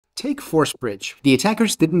Take Force Bridge. The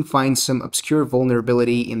attackers didn't find some obscure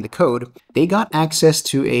vulnerability in the code. They got access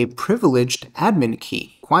to a privileged admin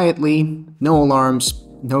key. Quietly, no alarms,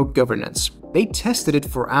 no governance. They tested it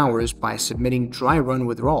for hours by submitting dry run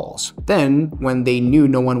withdrawals. Then, when they knew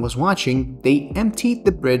no one was watching, they emptied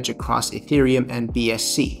the bridge across Ethereum and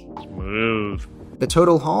BSC. Smooth. The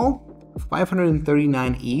total haul?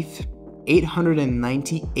 539 ETH,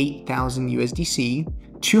 898,000 USDC,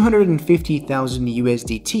 250,000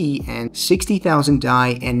 USDT, and 60,000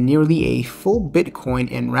 DAI, and nearly a full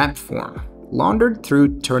Bitcoin in wrapped form. Laundered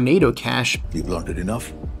through Tornado Cash. You've laundered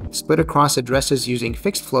enough? Split across addresses using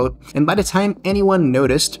fixed float, and by the time anyone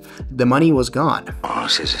noticed, the money was gone. Oh,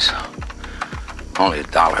 this is only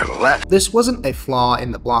 $1 left. This wasn't a flaw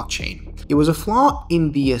in the blockchain. It was a flaw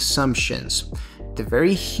in the assumptions. The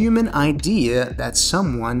very human idea that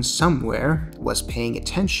someone somewhere was paying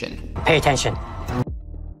attention. Pay attention.